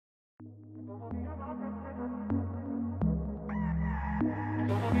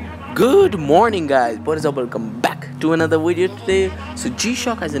Good morning, guys. What is up? Welcome back to another video today. So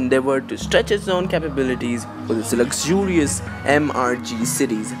G-Shock has endeavored to stretch its own capabilities with its luxurious MRG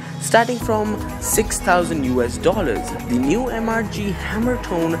series. Starting from $6,000, the new MRG Hammer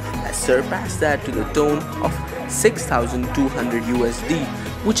Tone has surpassed that to the tone of 6,200 USD,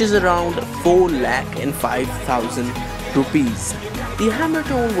 which is around 4,05,000 rupees. The Hammer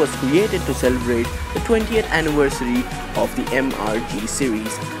Tone was created to celebrate the 20th anniversary of the MRG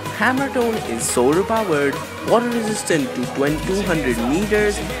series. Hammer Tone is solar powered, water resistant to 2200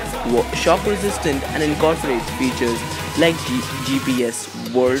 meters, shock resistant, and incorporates features like GPS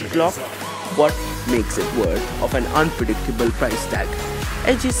world clock. What makes it worth of an unpredictable price tag?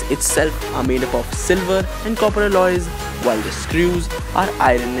 Edges itself are made up of silver and copper alloys, while the screws are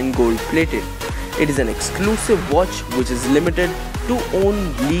iron and gold plated. It is an exclusive watch which is limited to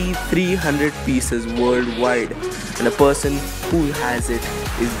only 300 pieces worldwide, and a person who has it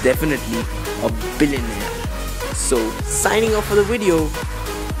is definitely a billionaire. So, signing off for the video,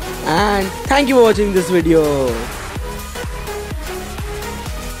 and thank you for watching this video.